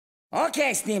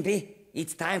Okay, Stimpy,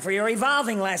 it's time for your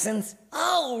evolving lessons.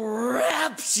 Oh,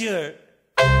 rapture!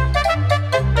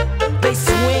 They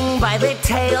swing by their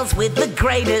tails with the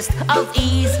greatest of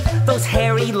ease. Those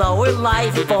hairy lower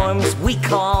life forms we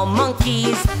call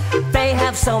monkeys. They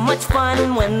have so much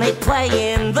fun when they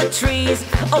play in the trees.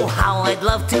 Oh, how I'd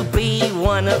love to be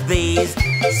one of these.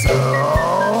 So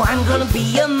I'm gonna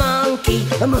be a monkey.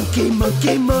 A monkey,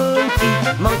 monkey, monkey.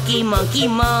 Monkey, monkey,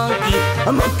 monkey.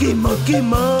 A monkey, monkey,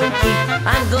 monkey.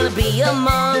 I'm gonna be a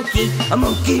monkey. A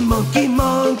monkey, monkey,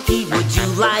 monkey. Would you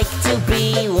like to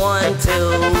be one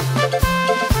too?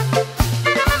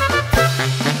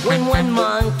 When one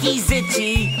monkey's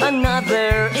itchy,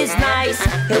 another is nice.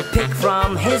 He'll pick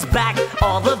from his back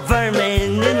all the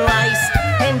vermin and lice.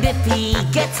 And if he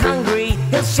gets hungry,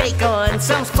 he'll shake on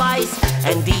some spice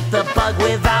and eat the bug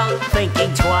without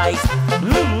thinking twice.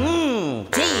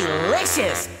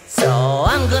 Delicious! So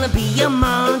I'm gonna be a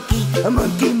monkey. A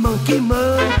monkey, monkey,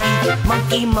 monkey.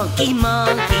 Monkey, monkey,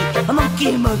 monkey. A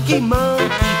monkey, monkey,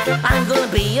 monkey. I'm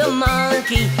gonna be a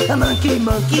monkey. A monkey,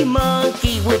 monkey,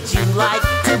 monkey. Would you like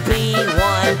to be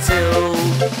one too?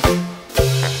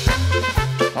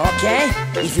 Okay,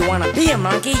 if you want to be a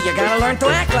monkey, you gotta learn to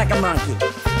act like a monkey.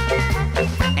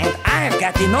 And I've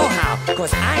got the know-how,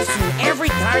 because I've seen every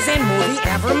Tarzan movie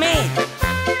ever made.